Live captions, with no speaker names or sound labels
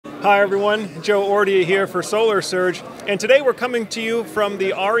Hi everyone, Joe Ordia here for Solar Surge, and today we're coming to you from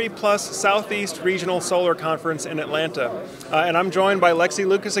the RE Plus Southeast Regional Solar Conference in Atlanta. And I'm joined by Lexie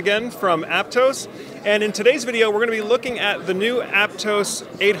Lucas again from Aptos, and in today's video we're going to be looking at the new Aptos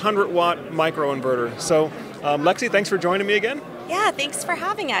 800 watt microinverter. So Lexie, thanks for joining me again. Yeah, thanks for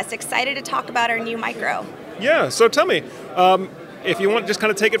having us. Excited to talk about our new micro. Yeah, so tell me, if you want, just kind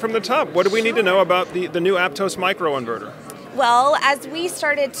of take it from the top, what do we need to know about the new Aptos microinverter? Well, as we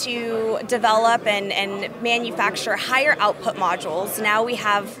started to develop and manufacture higher output modules, now we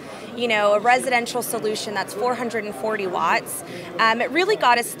have a residential solution that's 440 watts. It really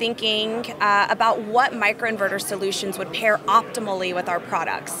got us thinking about what microinverter solutions would pair optimally with our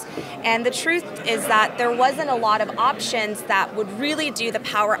products. And the truth is that there wasn't a lot of options that would really do the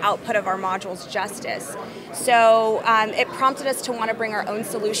power output of our modules justice. So it prompted us to want to bring our own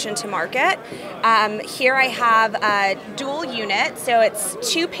solution to market. Here I have a dual unit, so it's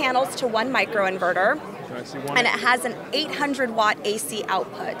 2 panels to 1 microinverter. And it has an 800 watt AC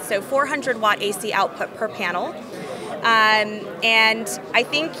output, so 400 watt AC output per panel. And I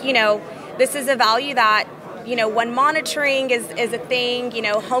think, this is a value that, when monitoring is a thing,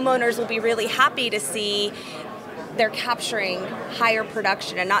 homeowners will be really happy to see they're capturing higher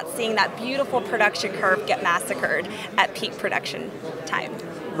production and not seeing that beautiful production curve get massacred at peak production time.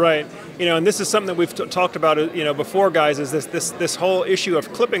 Right, and this is something that we've talked about, before, guys. Is this whole issue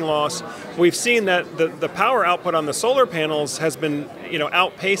of clipping loss? We've seen that the power output on the solar panels has been,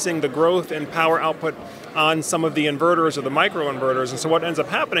 outpacing the growth in power output on some of the inverters or the microinverters. And so what ends up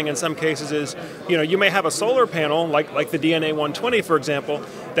happening in some cases is, you may have a solar panel like the DNA 120, for example,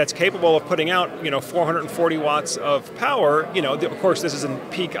 that's capable of putting out, 440 watts of power. Of course, this is in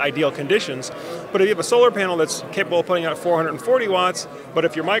peak ideal conditions. But if you have a solar panel that's capable of putting out 440 watts, but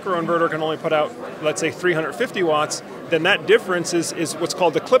if your microinverter can only put out, let's say, 350 watts, then that difference is what's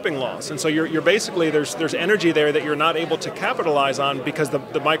called the clipping loss. And so you're basically, there's energy there that you're not able to capitalize on because the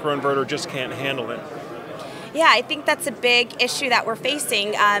microinverter just can't handle it. Yeah, I think that's a big issue that we're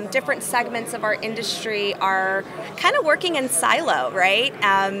facing. Different segments of our industry are kind of working in silo, right?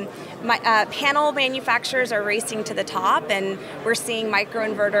 Panel manufacturers are racing to the top, and we're seeing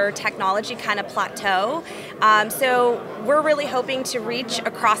microinverter technology kind of plateau. So we're really hoping to reach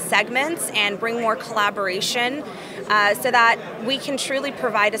across segments and bring more collaboration so that we can truly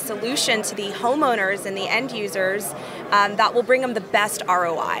provide a solution to the homeowners and the end users that will bring them the best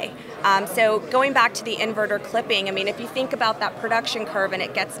ROI. So going back to the inverter clipping, if you think about that production curve and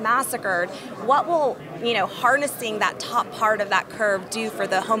it gets massacred, what will, harnessing that top part of that curve do for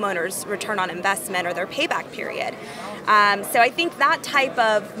the homeowner's return on investment or their payback period? So I think that type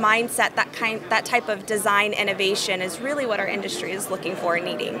of mindset, that type of design innovation is really what our industry is looking for and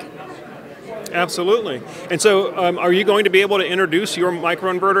needing. Absolutely. And so are you going to be able to introduce your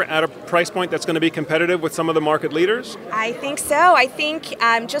microinverter at a price point that's going to be competitive with some of the market leaders? I think so. I think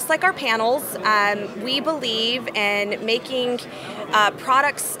just like our panels, we believe in making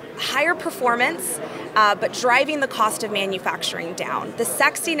products higher performance, but driving the cost of manufacturing down. The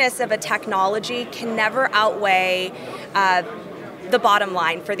sexiness of a technology can never outweigh the bottom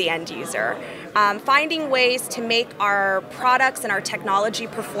line for the end user. Finding ways to make our products and our technology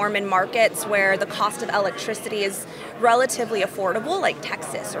perform in markets where the cost of electricity is relatively affordable, like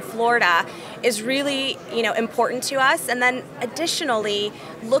Texas or Florida, is really important to us. And then additionally,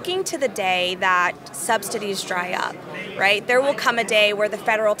 looking to the day that subsidies dry up, right? There will come a day where the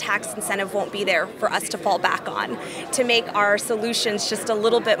federal tax incentive won't be there for us to fall back on to make our solutions just a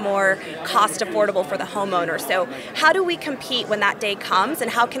little bit more cost affordable for the homeowner. So how do we compete when that day comes, and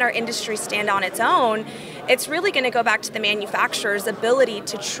how can our industry stand on its own? It's really going to go back to the manufacturer's ability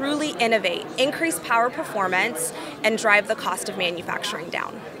to truly innovate, increase power performance, and drive the cost of manufacturing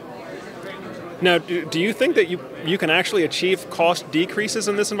down. Now, do you think that you can actually achieve cost decreases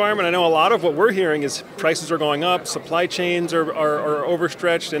in this environment? I know a lot of what we're hearing is prices are going up, supply chains are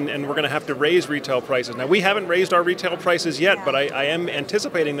overstretched, and we're going to have to raise retail prices. Now, we haven't raised our retail prices yet, but I am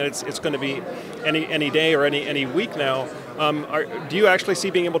anticipating that it's going to be any day or any week now. Do you actually see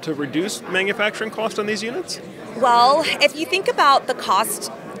being able to reduce manufacturing cost on these units? Well, if you think about the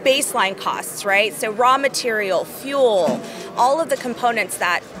baseline costs, right? So raw material, fuel, all of the components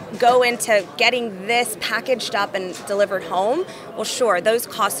that go into getting this packaged up and delivered home, well, sure, those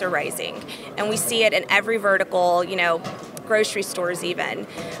costs are rising. And we see it in every vertical, grocery stores even.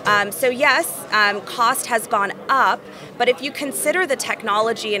 So yes, cost has gone up, but if you consider the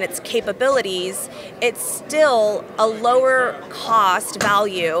technology and its capabilities, it's still a lower cost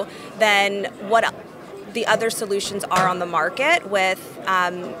value than what the other solutions are on the market with,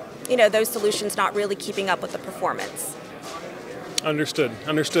 those solutions not really keeping up with the performance. Understood,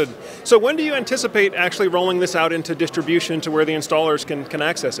 understood. So when do you anticipate actually rolling this out into distribution to where the installers can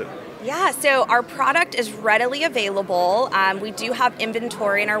access it? Yeah, so our product is readily available. We do have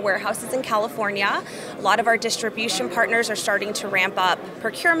inventory in our warehouses in California. A lot of our distribution partners are starting to ramp up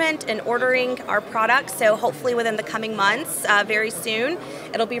procurement and ordering our products, so hopefully within the coming months, very soon,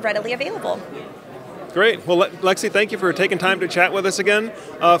 it'll be readily available. Great. Well, Lexie, thank you for taking time to chat with us again.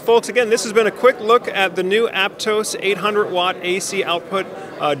 Folks, again, this has been a quick look at the new Aptos 800-watt AC output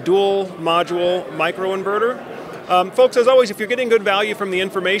dual module microinverter. Folks, as always, if you're getting good value from the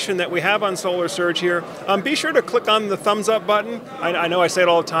information that we have on Solar Surge here, be sure to click on the thumbs up button. I know I say it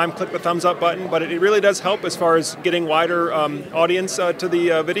all the time, click the thumbs up button, but it really does help as far as getting wider audience to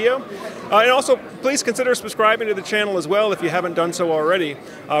the video. And also, please consider subscribing to the channel as well if you haven't done so already.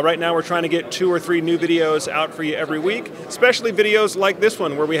 Right now we're trying to get 2 or 3 new videos out for you every week, especially videos like this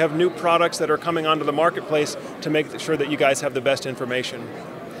one where we have new products that are coming onto the marketplace to make sure that you guys have the best information.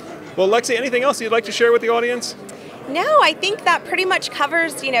 Well, Lexie, anything else you'd like to share with the audience? No, I think that pretty much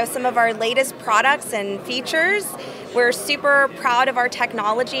covers, some of our latest products and features. We're super proud of our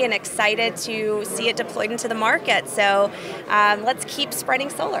technology and excited to see it deployed into the market. So let's keep spreading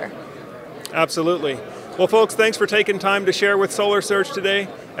solar. Absolutely. Well, folks, thanks for taking time to share with Solar Surge today.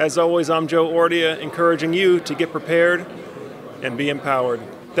 As always, I'm Joe Ordia, encouraging you to get prepared and be empowered.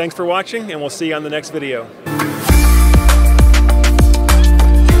 Thanks for watching, and we'll see you on the next video.